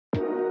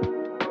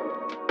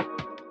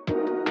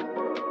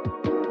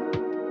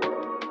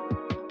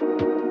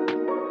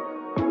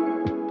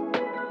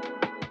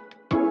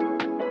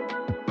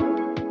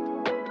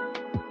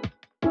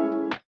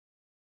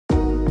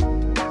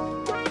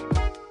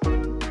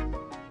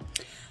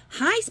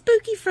Hi,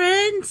 spooky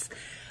friends.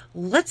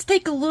 Let's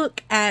take a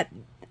look at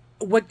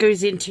what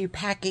goes into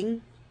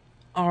packing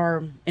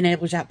our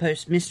Enablers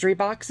Outpost mystery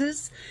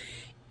boxes,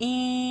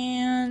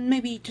 and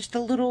maybe just a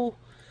little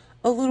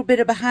bit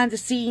of behind the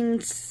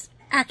scenes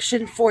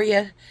action for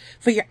you,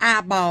 for your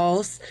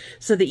eyeballs,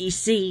 so that you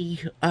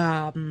see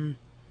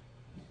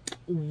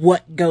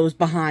what goes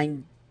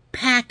behind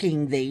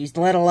packing these,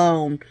 let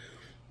alone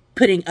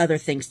putting other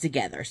things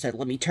together. So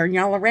let me turn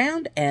y'all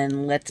around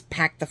and let's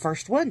pack the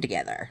first one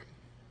together.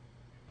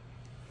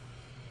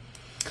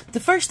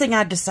 The first thing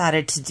I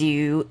decided to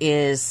do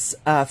is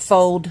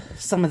fold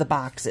some of the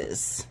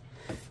boxes.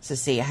 So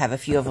see, I have a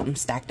few of them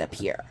stacked up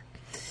here.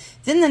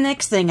 Then the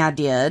next thing I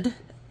did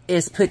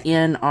is put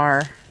in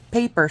our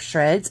paper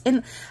shreds.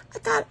 And I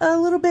got a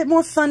little bit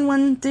more fun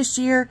one this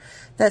year.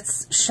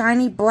 That's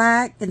shiny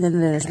black. And then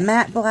there's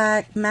matte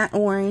black, matte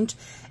orange.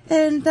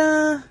 And,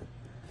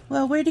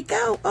 well, where'd it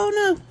go? Oh,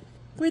 no.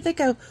 Where'd they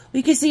go? Well,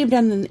 you can see them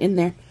down in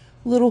there.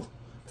 A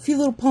few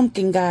little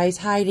pumpkin guys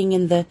hiding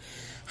in the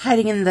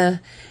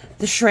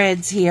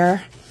shreds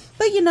here.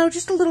 But, you know,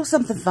 just a little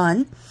something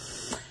fun.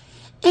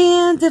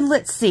 And then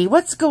let's see,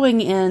 what's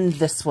going in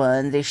this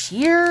one this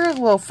year?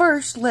 Well,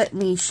 first, let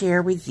me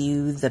share with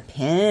you the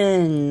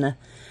pen.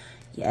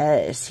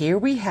 Yes, here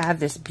we have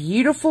this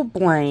beautiful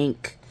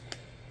blank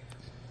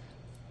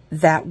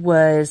that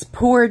was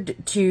poured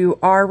to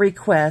our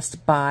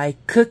request by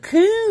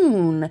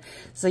Cocoon.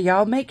 So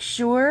y'all make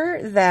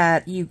sure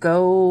that you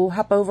go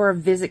hop over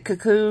and visit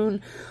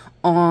Cocoon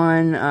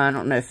on, I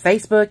don't know,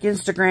 Facebook,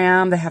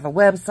 Instagram. They have a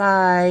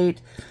website.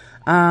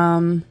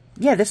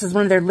 Yeah, this is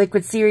one of their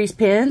liquid series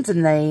pens,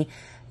 and they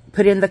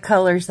put in the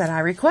colors that I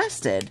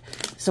requested.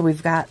 So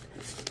we've got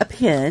a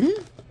pen.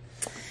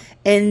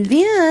 And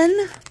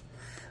then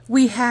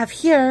we have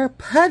here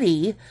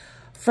Putty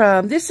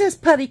from, this says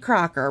Putty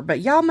Crocker, but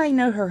y'all may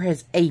know her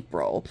as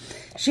April.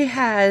 She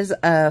has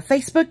a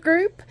Facebook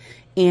group,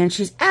 and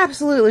she's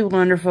absolutely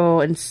wonderful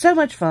and so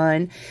much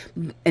fun.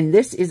 And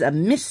this is a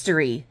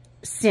mystery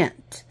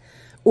scent,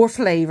 or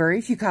flavor,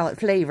 if you call it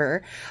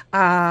flavor.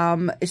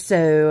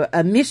 So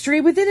a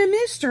mystery within a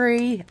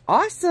mystery.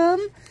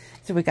 Awesome.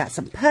 So we got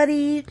some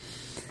putty.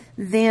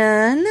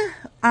 Then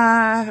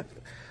I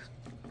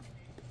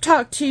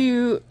talked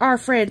to our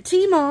friend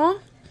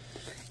Tima,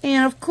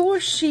 and of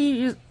course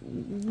she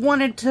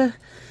wanted to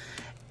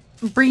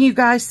bring you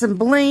guys some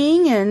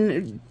bling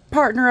and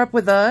partner up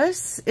with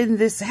us in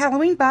this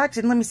Halloween box.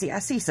 And let me see, I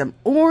see some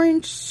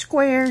orange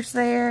squares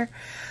there.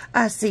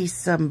 I see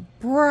some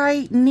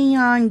bright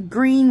neon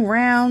green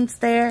rounds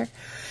there.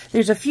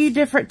 There's a few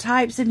different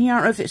types in here. I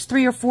don't know if it's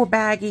 3 or 4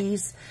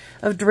 baggies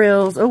of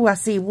drills. Oh, I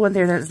see one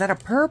there. Is that a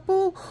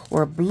purple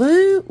or a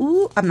blue?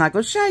 Ooh, I'm not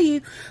going to show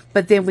you.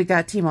 But then we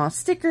got Tima's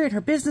sticker and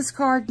her business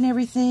card and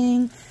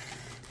everything.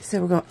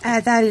 So we're going to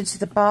add that into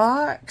the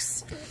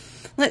box.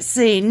 Let's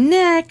see.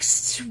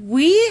 Next,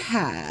 we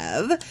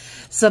have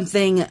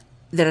something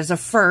that is a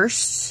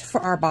first for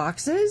our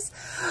boxes.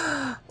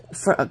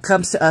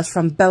 Comes to us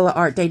from Bella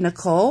Art de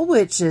Nicole,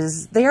 which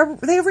is, they're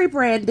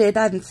rebranded,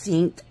 I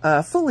think,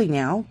 fully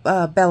now,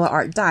 Bella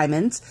Art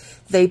Diamonds.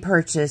 They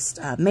purchased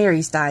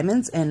Mary's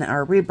Diamonds and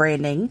are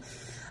rebranding.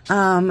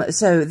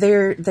 So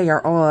they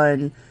are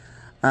on,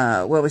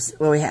 what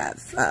we have?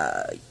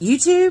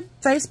 YouTube,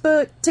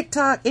 Facebook,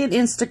 TikTok, and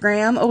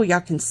Instagram. Oh, y'all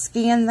can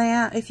scan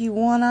that if you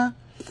wanna.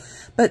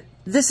 But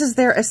this is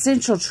their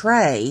essential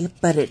tray,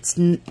 but it's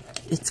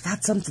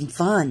got something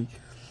fun.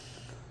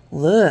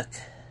 Look.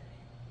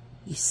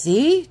 You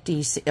see? Do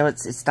you see? Oh,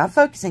 it's not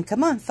focusing.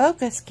 Come on,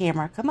 focus,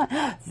 camera. Come on.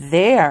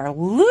 There.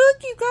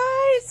 Look, you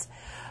guys.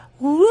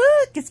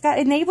 Look. It's got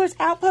Enablers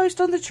Outpost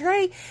on the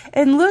tray.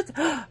 And look,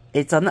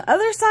 it's on the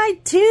other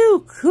side,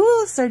 too.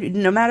 Cool. So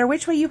no matter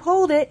which way you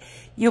hold it,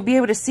 you'll be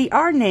able to see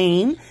our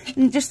name.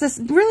 And just this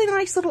really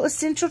nice little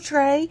essential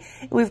tray.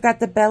 We've got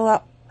the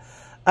Bella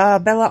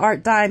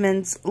Art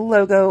Diamonds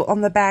logo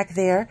on the back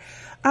there.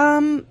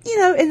 You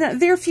know,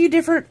 and there are a few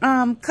different,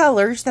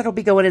 colors that'll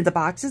be going in the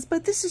boxes,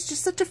 but this is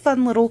just such a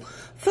fun little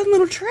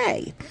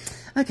tray.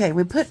 Okay,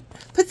 we put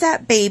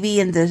that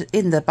baby in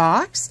the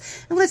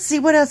box, and let's see,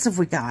 what else have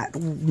we got?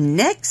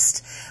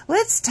 Next,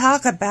 let's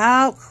talk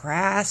about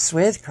Crafts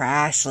with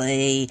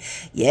Crashly.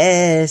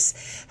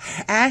 Yes,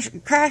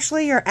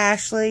 Crashly or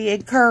Ashley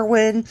and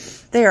Kerwin,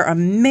 they are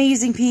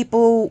amazing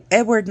people.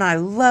 Edward and I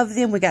love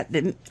them. He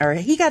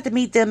got to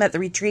meet them at the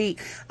retreat.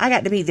 I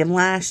got to meet them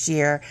last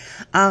year.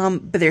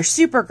 But they're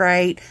super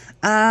great.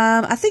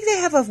 I think they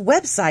have a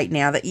website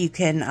now that you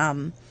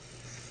can,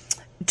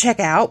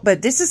 check out,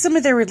 but this is some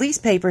of their release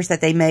papers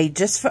that they made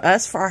just for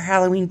us for our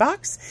Halloween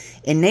box.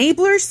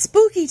 Enablers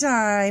Spooky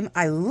Time.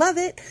 I love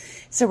it.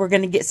 So we're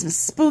going to get some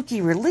spooky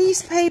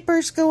release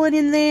papers going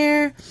in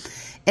there.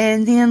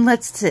 And then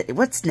let's see,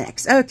 what's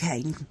next?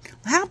 Okay,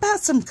 how about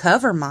some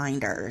cover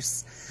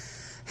minders?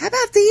 How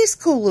about these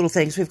cool little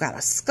things? We've got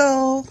a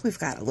skull, we've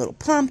got a little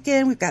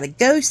pumpkin, we've got a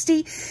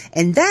ghosty,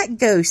 and that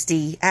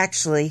ghosty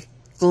actually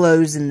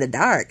glows in the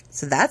dark.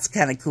 So that's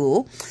kind of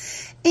cool.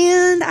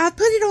 And I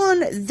put it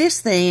on this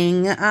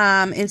thing.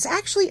 It's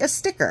actually a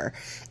sticker.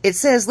 it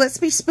says, let's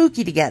be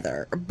spooky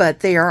together.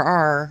 But there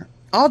are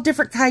all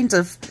different kinds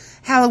of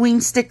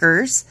Halloween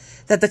stickers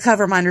that the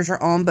cover minders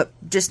are on. But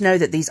just know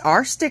that these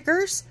are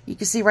stickers. You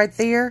can see right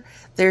there.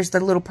 There's the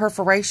little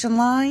perforation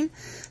line.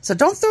 So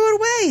don't throw it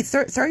away.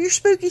 Throw your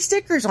spooky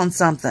stickers on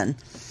something.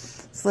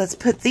 So let's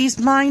put these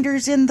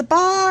minders in the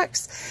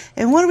box.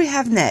 And what do we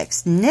have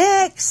next?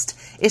 Next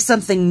is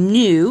something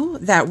new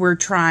that we're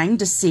trying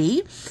to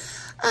see.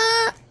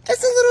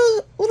 It's a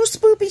little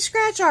spoopy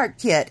scratch art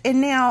kit.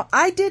 And now,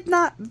 I did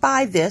not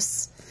buy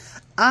this.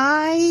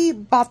 I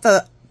bought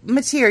the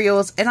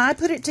materials and I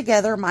put it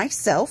together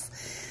myself.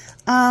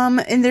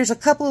 And there's a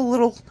couple of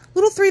little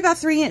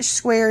 3x3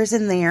 squares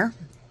in there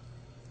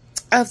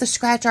of the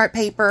scratch art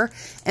paper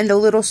and the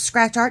little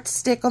scratch art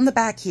stick on the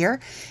back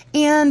here.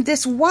 And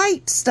this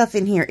white stuff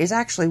in here is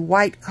actually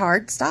white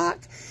cardstock.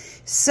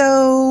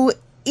 So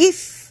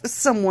if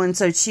someone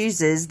so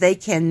chooses, they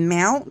can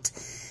mount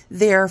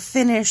their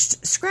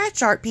finished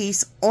scratch art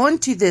piece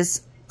onto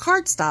this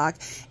cardstock,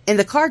 and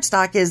the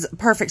cardstock is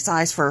perfect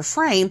size for a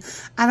frame.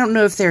 I don't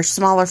know if there's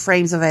smaller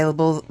frames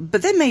available,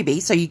 but there may be,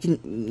 so you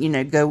can, you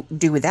know, go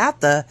do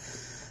without the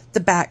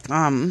back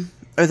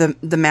or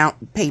the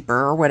mount paper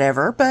or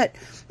whatever. But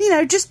you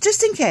know,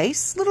 just in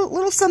case,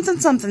 little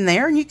something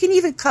there, and you can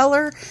even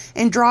color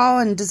and draw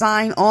and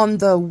design on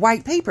the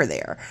white paper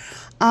there.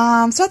 So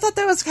I thought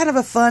that was kind of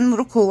a fun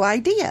little cool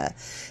idea.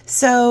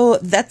 So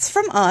that's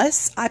from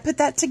us. I put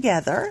that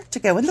together to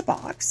go in the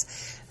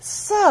box.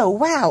 So,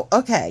 wow,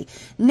 okay.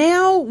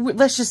 Now,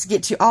 let's just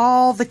get to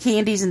all the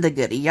candies and the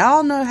goodie.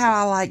 Y'all know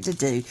how I like to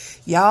do.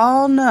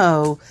 Y'all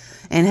know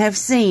and have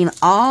seen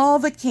all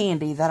the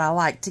candy that I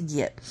like to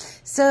get.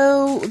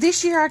 So,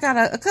 this year I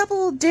got a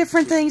couple of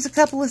different things, a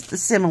couple of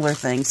similar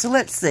things. So,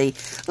 let's see.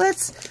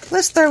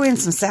 Let's throw in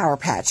some Sour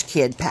Patch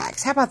Kid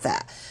packs. How about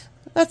that?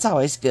 That's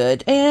always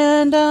good.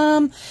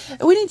 And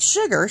we need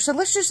sugar, so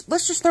let's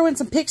just throw in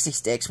some pixie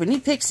sticks. We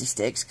need pixie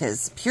sticks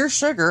because pure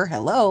sugar.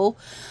 Hello.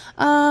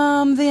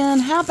 Then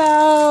how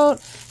about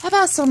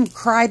some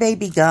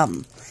Crybaby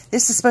gum?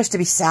 This is supposed to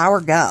be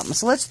sour gum,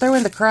 so let's throw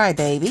in the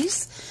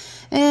Crybabies.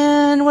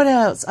 And what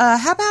else?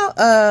 How about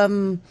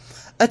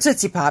a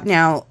Tootsie Pop?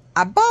 Now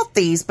I bought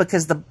these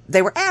because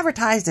they were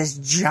advertised as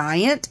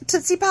giant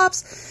Tootsie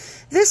Pops.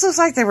 This looks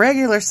like the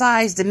regular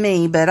size to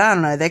me, but I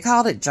don't know. They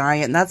called it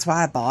giant, and that's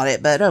why I bought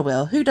it. But oh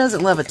well, who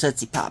doesn't love a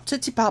Tootsie Pop?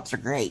 Tootsie Pops are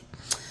great.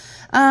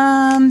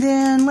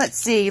 Then let's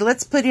see.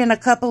 Let's put in a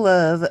couple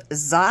of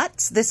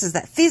Zots. This is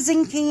that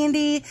fizzing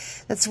candy.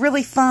 That's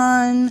really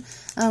fun.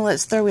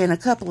 Let's throw in a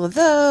couple of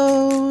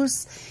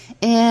those.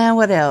 And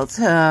what else?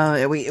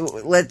 I mean,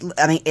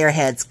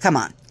 Airheads. Come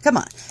on.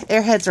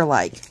 Airheads are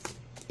like,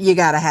 you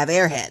gotta have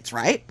Airheads,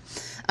 right?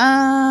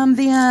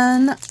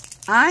 Then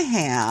I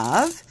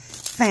have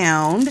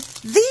found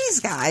these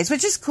guys,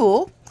 which is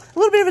cool. A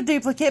little bit of a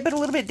duplicate, but a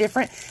little bit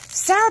different.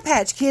 Sour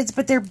Patch Kids,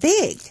 but they're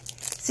big.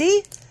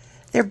 See?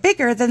 They're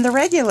bigger than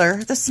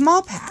the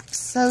small packs.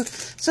 So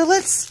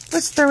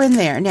let's throw in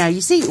there. Now,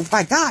 you see, oh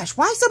my gosh,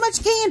 why so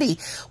much candy?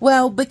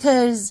 Well,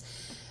 because,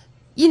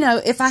 you know,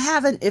 if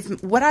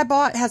what I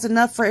bought has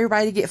enough for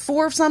everybody to get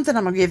 4 of something,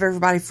 I'm going to give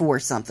everybody 4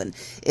 of something.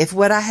 If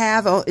what I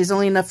have is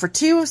only enough for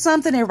 2 of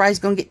something, everybody's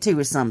going to get 2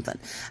 of something.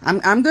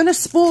 I'm going to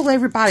spoil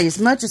everybody as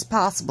much as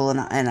possible, and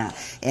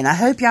I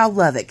hope y'all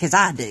love it, because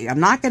I do.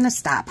 I'm not going to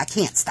stop. I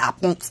can't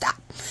stop, won't stop.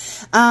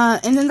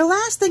 And then the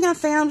last thing I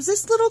found was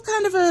this little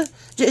kind of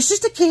it's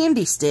just a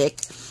candy stick.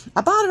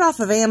 I bought it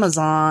off of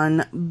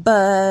Amazon,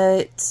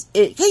 but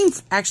it came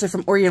actually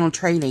from Oriental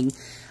Trading.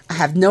 I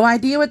have no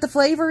idea what the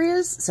flavor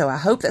is, so I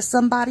hope that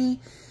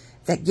somebody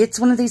that gets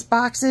one of these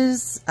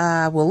boxes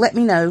will let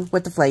me know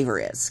what the flavor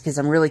is, because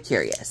I'm really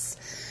curious.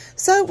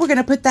 So we're going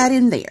to put that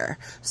in there.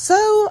 So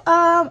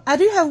I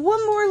do have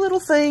one more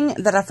little thing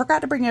that I forgot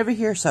to bring over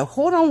here, so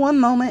hold on one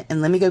moment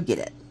and let me go get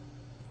it.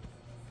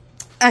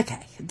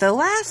 Okay, the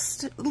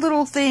last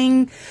little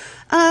thing,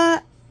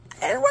 one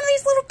of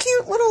these little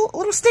cute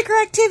little sticker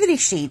activity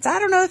sheets. I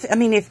don't know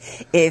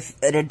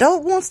if an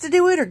adult wants to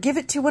do it or give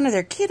it to one of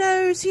their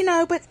kiddos, you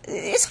know, but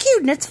it's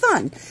cute and it's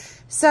fun.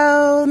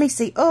 So let me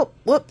see. Oh,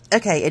 whoop.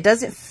 Okay, it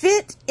doesn't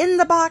fit in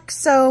the box,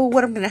 so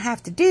what I'm going to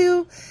have to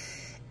do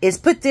is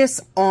put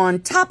this on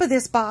top of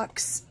this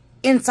box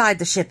inside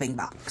the shipping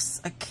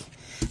box. Okay.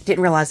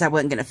 Didn't realize that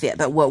wasn't going to fit,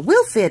 but what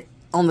will fit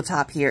on the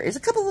top here is a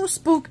couple little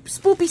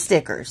spoopy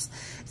stickers.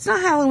 It's not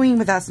Halloween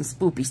without some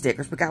spoopy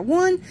stickers. We got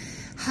one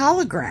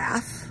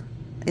holograph.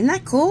 Isn't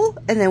that cool?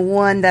 And then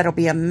one that'll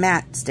be a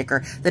matte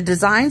sticker. The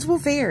designs will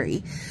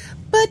vary,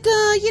 but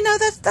you know,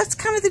 that's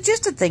kind of the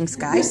gist of things,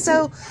 guys.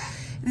 So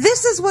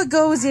this is what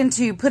goes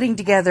into putting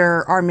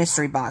together our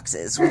mystery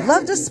boxes. We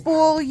love to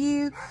spoil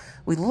you.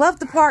 We love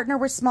to partner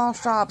with small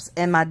shops,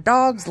 and my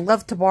dogs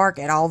love to bark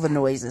at all the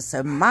noises.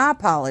 So my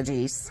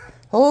apologies.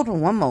 Hold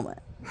on one moment.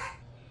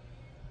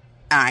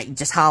 Alright,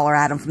 just holler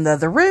at them from the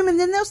other room and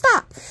then they'll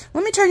stop.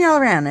 Let me turn y'all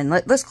around and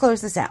let's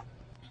close this out.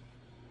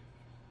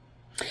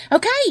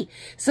 Okay,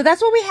 so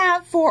that's what we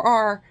have for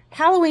our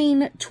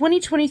Halloween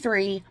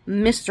 2023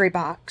 mystery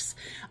box.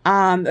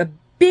 A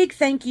big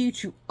thank you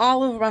to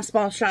all of my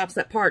small shops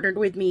that partnered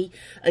with me.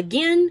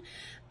 Again,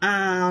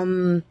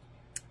 I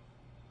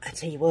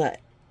tell you what,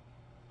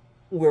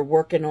 we're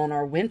working on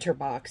our winter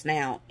box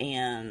now,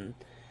 and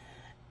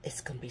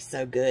it's going to be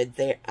so good.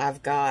 There,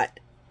 I've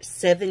got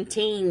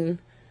 17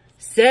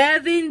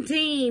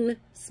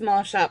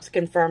 small shops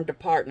confirmed to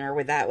partner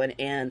with that one,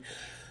 and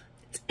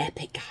it's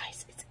epic,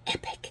 guys. It's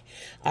epic.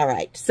 All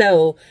right,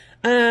 so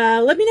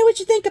let me know what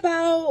you think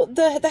about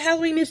the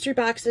Halloween mystery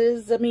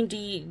boxes. I mean, do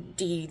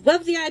you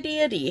love the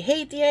idea? Do you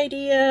hate the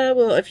idea?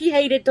 Well, if you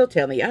hate it, don't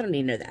tell me. I don't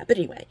need to know that. But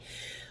anyway,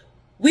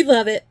 we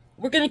love it.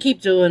 We're going to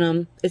keep doing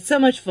them. It's so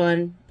much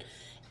fun.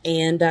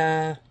 And,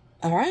 all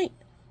right.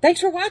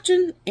 Thanks for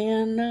watching.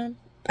 And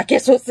I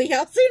guess we'll see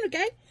y'all soon,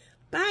 okay?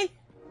 Bye.